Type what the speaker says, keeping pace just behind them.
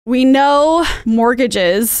We know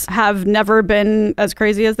mortgages have never been as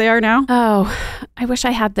crazy as they are now. Oh, I wish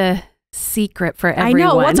I had the secret for everyone. I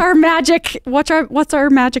know. What's our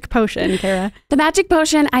magic potion, Kara? The magic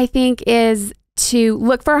potion, I think, is to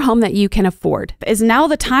look for a home that you can afford. Is now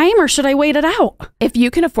the time, or should I wait it out? If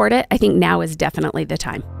you can afford it, I think now is definitely the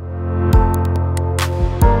time.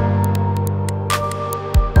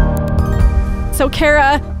 So,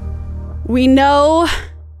 Kara, we know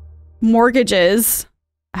mortgages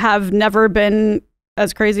have never been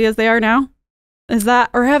as crazy as they are now. Is that,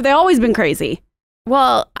 or have they always been crazy?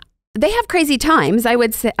 Well, they have crazy times. I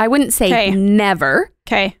wouldn't say never.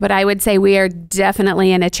 Okay. But I would say we are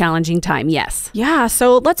definitely in a challenging time. Yes. Yeah.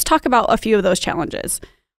 So let's talk about a few of those challenges.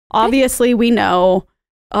 Obviously, we know,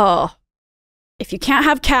 if you can't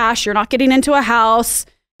have cash, you're not getting into a house.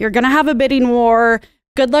 You're going to have a bidding war.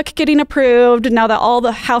 Good luck getting approved now that all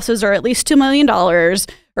the houses are at least $2 million,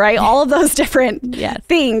 right? All of those different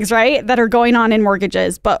things, right, that are going on in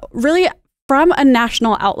mortgages. But really, from a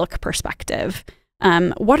national outlook perspective,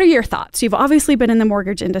 what are your thoughts? You've obviously been in the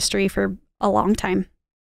mortgage industry for a long time.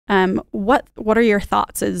 What are your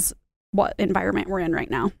thoughts as what environment we're in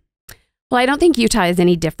right now? Well, I don't think Utah is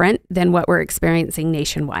any different than what we're experiencing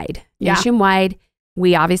nationwide. Yeah. Nationwide,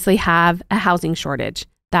 we obviously have a housing shortage.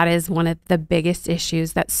 That is one of the biggest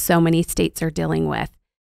issues that so many states are dealing with.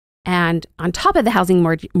 And on top of the housing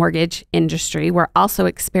mortgage industry, we're also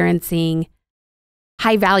experiencing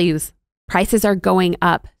high values. Prices are going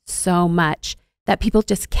up so much that people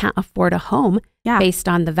just can't afford a home based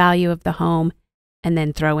on the value of the home, and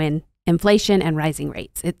then throw in inflation and rising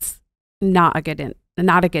rates. It's not a good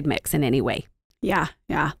mix in any way. Yeah.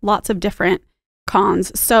 Lots of different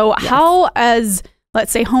cons. So how, as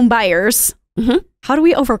let's say home buyers, how do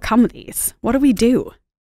we overcome these? What do we do?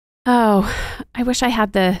 Oh, I wish I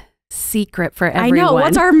had the secret for everyone. I know.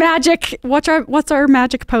 What's our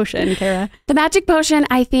magic potion, Kara? The magic potion,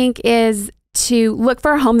 I think, is to look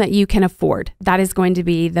for a home that you can afford. That is going to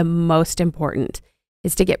be the most important,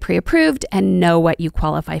 is to get pre-approved and know what you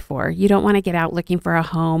qualify for. You don't want to get out looking for a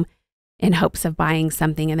home in hopes of buying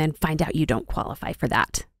something and then find out you don't qualify for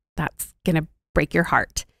that. That's going to break your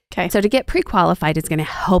heart. Okay. So to get pre-qualified is going to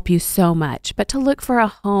help you so much, but to look for a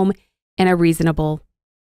home in a reasonable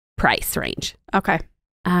price range. Okay.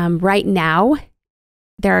 Right now,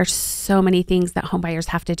 there are so many things that home buyers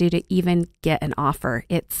have to do to even get an offer.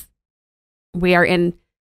 We are in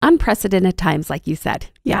unprecedented times, like you said.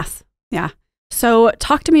 Yes. Yeah. So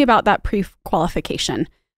talk to me about that pre-qualification.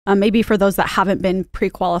 Maybe for those that haven't been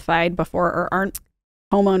pre-qualified before or aren't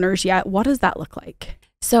homeowners yet, what does that look like?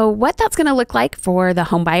 So what that's going to look like for the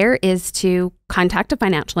home buyer is to contact a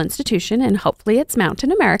financial institution, and hopefully it's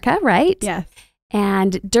Mountain America, right? Yes.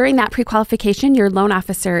 And during that pre-qualification, your loan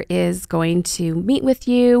officer is going to meet with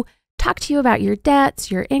you, talk to you about your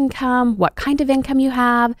debts, your income, what kind of income you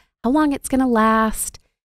have, how long it's going to last.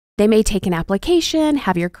 They may take an application,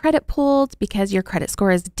 have your credit pulled, because your credit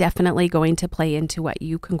score is definitely going to play into what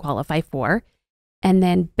you can qualify for. And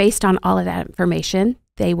then based on all of that information,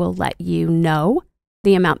 they will let you know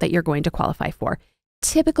the amount that you're going to qualify for.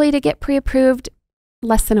 Typically, to get pre-approved,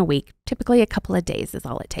 less than a week. Typically, a couple of days is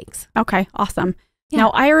all it takes. Okay, awesome. Yeah. Now,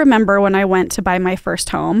 I remember when I went to buy my first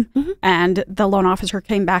home and the loan officer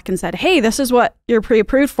came back and said, hey, this is what you're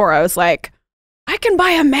pre-approved for. I was like, I can buy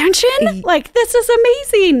a mansion? Like, this is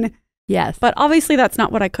amazing. Yes. But obviously, that's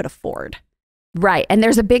not what I could afford. Right. And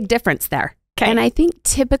there's a big difference there. Okay. And I think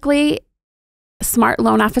typically, smart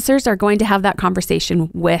loan officers are going to have that conversation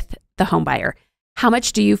with the home buyer. How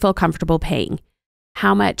much do you feel comfortable paying?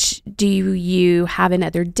 How much do you have in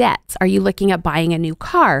other debts? Are you looking at buying a new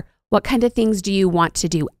car? What kind of things do you want to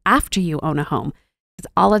do after you own a home?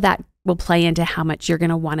 Because all of that will play into how much you're going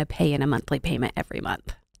to want to pay in a monthly payment every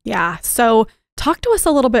month. Yeah. So talk to us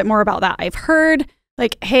a little bit more about that. I've heard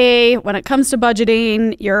like, hey, when it comes to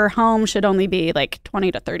budgeting, your home should only be like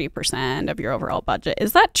 20 to 30% of your overall budget.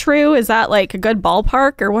 Is that true? Is that like a good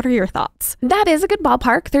ballpark, or what are your thoughts? That is a good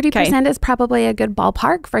ballpark. 30% is probably a good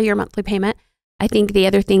ballpark for your monthly payment. I think the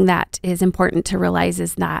other thing that is important to realize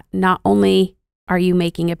is that not only are you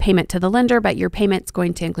making a payment to the lender, but your payment's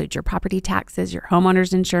going to include your property taxes, your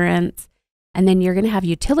homeowner's insurance, and then you're going to have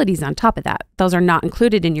utilities on top of that. Those are not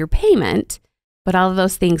included in your payment, but all of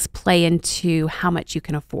those things play into how much you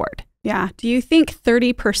can afford. Yeah. Do you think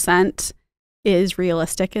 30% is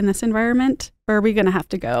realistic in this environment, or are we going to have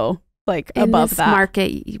to go like above that? In this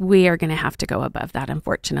market, we are going to have to go above that,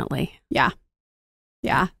 unfortunately. Yeah.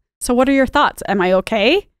 Yeah. So what are your thoughts? Am I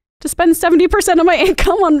okay? to spend 70% of my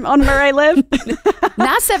income on where I live?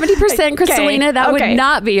 Not 70%, Crystalina. That would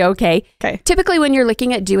not be okay. Okay. Typically, when you're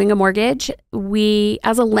looking at doing a mortgage,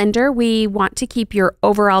 as a lender, we want to keep your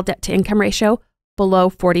overall debt to income ratio below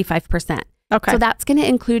 45%. Okay. So that's going to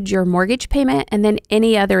include your mortgage payment and then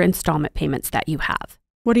any other installment payments that you have.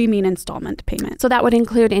 What do you mean installment payment? So that would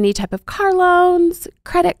include any type of car loans,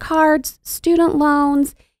 credit cards, student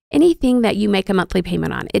loans, anything that you make a monthly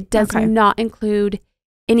payment on. It does not include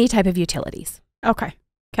any type of utilities. Okay.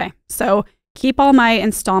 So keep all my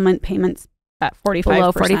installment payments at 45%.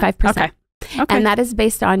 Below 45%. Okay. And that is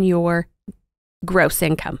based on your gross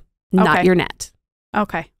income, not your net.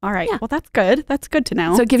 Okay. All right. Yeah. Well, that's good. That's good to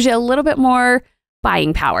know. So it gives you a little bit more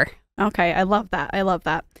buying power. Okay. I love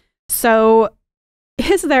that. So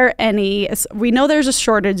is there we know there's a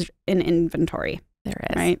shortage in inventory. There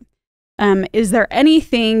is. Right. Is there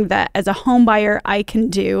anything that as a home buyer I can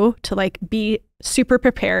do to like be super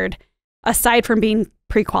prepared aside from being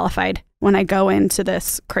pre-qualified when I go into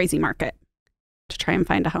this crazy market to try and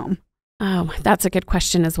find a home? Oh, that's a good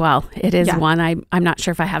question as well. It is one I'm not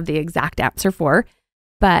sure if I have the exact answer for,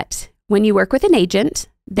 but when you work with an agent,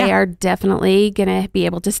 they are definitely going to be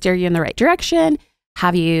able to steer you in the right direction,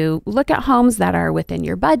 have you look at homes that are within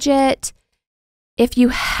your budget. If you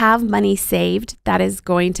have money saved, that is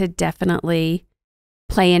going to definitely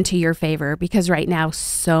play into your favor because right now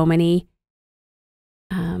so many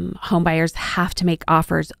home buyers have to make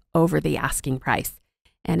offers over the asking price.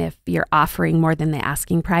 And if you're offering more than the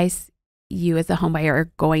asking price, you as a home buyer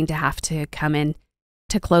are going to have to come in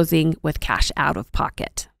to closing with cash out of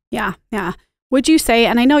pocket. Yeah. Would you say,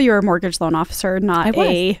 and I know you're a mortgage loan officer, not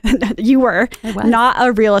you were not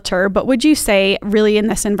a realtor, but would you say really in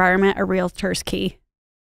this environment, a realtor's key?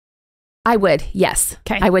 I would, yes.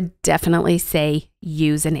 Okay. I would definitely say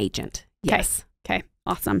use an agent. Yes. Okay.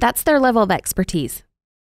 Awesome. That's their level of expertise.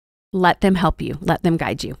 Let them help you. Let them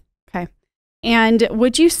guide you. Okay. And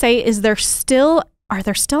would you say, are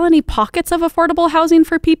there still any pockets of affordable housing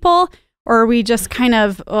for people? Or are we just kind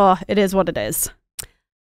of, it is what it is?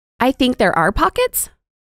 I think there are pockets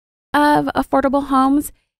of affordable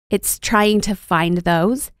homes. It's trying to find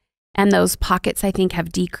those. And those pockets, I think,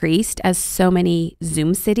 have decreased as so many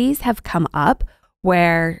Zoom cities have come up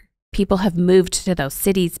where people have moved to those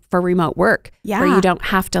cities for remote work, where you don't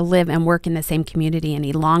have to live and work in the same community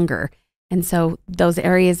any longer. And so those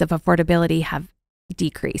areas of affordability have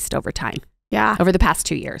decreased over time. Yeah. Over the past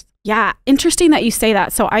 2 years. Yeah. Interesting that you say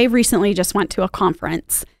that. So I recently just went to a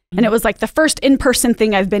conference and it was like the first in-person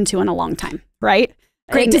thing I've been to in a long time, right?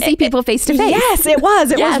 Great to see people face to face. Yes, it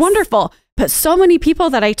was. It was wonderful. But so many people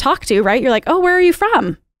that I talk to, right? You're like, oh, where are you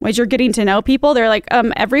from? As you're getting to know people, they're like,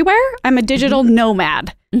 everywhere. I'm a digital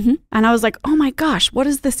nomad. And I was like, oh my gosh, what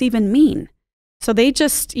does this even mean? So they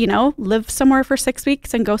just, live somewhere for 6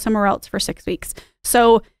 weeks and go somewhere else for 6 weeks.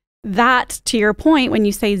 So that, to your point, when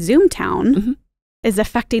you say Zoomtown, is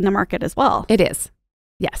affecting the market as well. It is.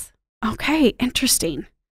 Yes. Okay, interesting.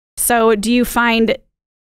 So do you find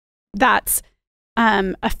that's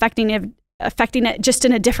affecting it just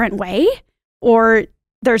in a different way? Or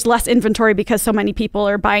there's less inventory because so many people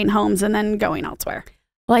are buying homes and then going elsewhere?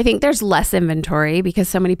 Well, I think there's less inventory because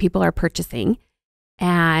so many people are purchasing.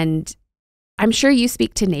 And I'm sure you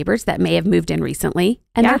speak to neighbors that may have moved in recently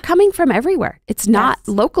and they're coming from everywhere. It's not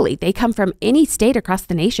locally. They come from any state across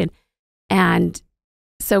the nation. And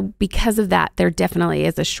so because of that, there definitely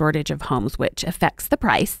is a shortage of homes, which affects the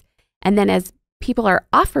price. And then as people are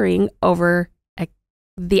offering over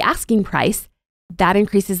the asking price, that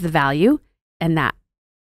increases the value, and that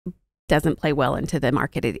doesn't play well into the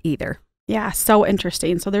market either. Yeah, so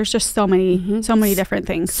interesting. So there's just so many different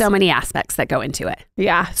things. So many aspects that go into it.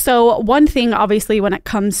 Yeah. So one thing, obviously, when it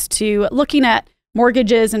comes to looking at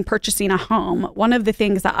mortgages and purchasing a home, one of the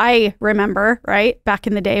things that I remember, right, back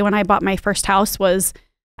in the day when I bought my first house was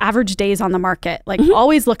average days on the market. Like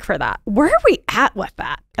always look for that. Where are we at with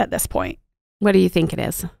that at this point? What do you think it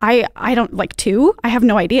is? I don't, like 2? I have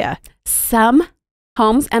no idea. Some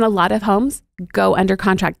homes and a lot of homes go under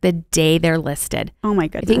contract the day they're listed. Oh my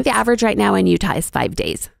goodness. I think the average right now in Utah is 5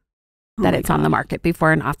 days that it's on the market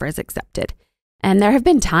before an offer is accepted. And there have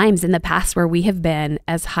been times in the past where we have been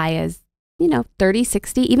as high as, 30,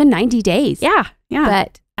 60, even 90 days. Yeah.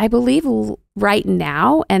 But I believe right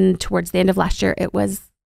now and towards the end of last year, it was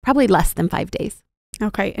probably less than 5 days.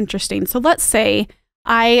 Okay, interesting. So let's say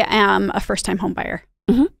I am a first-time home buyer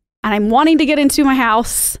and I'm wanting to get into my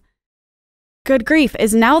house. Good grief.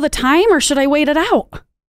 Is now the time or should I wait it out?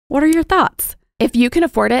 What are your thoughts? If you can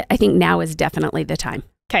afford it, I think now is definitely the time.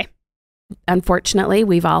 Okay. Unfortunately,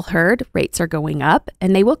 we've all heard rates are going up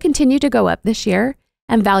and they will continue to go up this year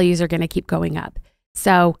and values are going to keep going up.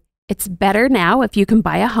 So It's better now if you can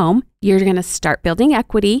buy a home, you're going to start building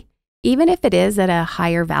equity. Even if it is at a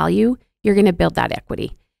higher value, you're going to build that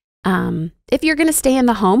equity. If you're going to stay in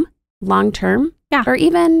the home long term, or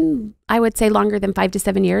even I would say longer than 5 to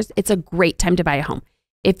 7 years, it's a great time to buy a home.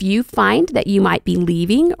 If you find that you might be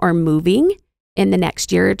leaving or moving in the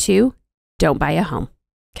next year or two, don't buy a home.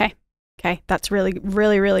 Okay. That's really,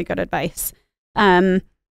 really, really good advice.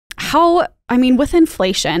 With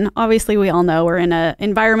inflation, obviously we all know we're in an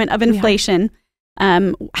environment of inflation.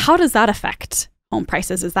 How does that affect home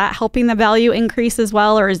prices? Is that helping the value increase as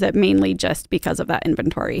well, or is it mainly just because of that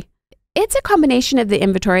inventory? It's a combination of the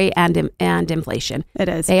inventory and inflation. It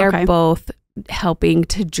is. They are both helping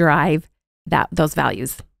to drive those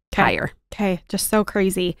values higher. Okay. Just so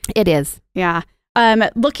crazy. It is. Yeah.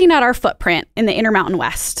 Looking at our footprint in the Intermountain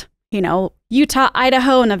West, Utah,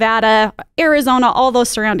 Idaho, Nevada, Arizona, all those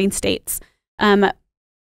surrounding states.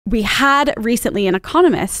 We had recently an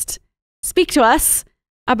economist speak to us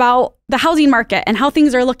about the housing market and how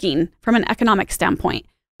things are looking from an economic standpoint.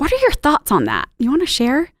 What are your thoughts on that? You want to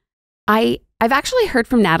share? I've actually heard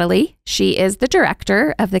from Natalie. She is the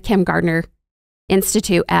director of the Kim Gardner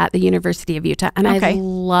Institute at the University of Utah, and I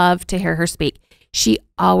love to hear her speak. She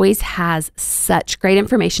always has such great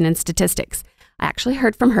information and statistics. I actually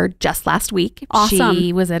heard from her just last week. Awesome.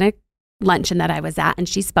 She was at a luncheon that I was at, and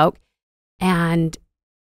she spoke. And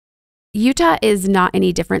Utah is not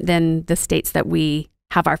any different than the states that we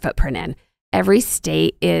have our footprint in. Every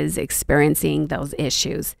state is experiencing those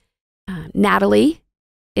issues. Natalie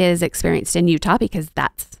is experienced in Utah because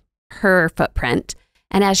that's her footprint.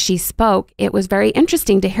 And as she spoke, it was very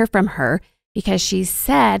interesting to hear from her because she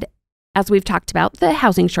said, as we've talked about, the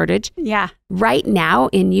housing shortage. Yeah. Right now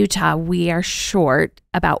in Utah, we are short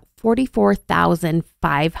about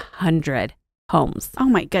 44,500 homes. Oh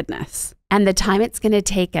my goodness. And the time it's going to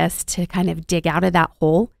take us to kind of dig out of that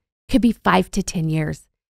hole could be 5 to 10 years.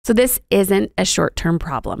 So this isn't a short-term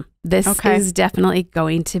problem. This is definitely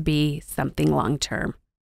going to be something long-term.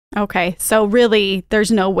 Okay. So really,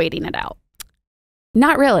 there's no waiting it out.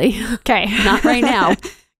 Not really. Okay. Not right now.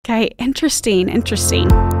 Okay. Interesting.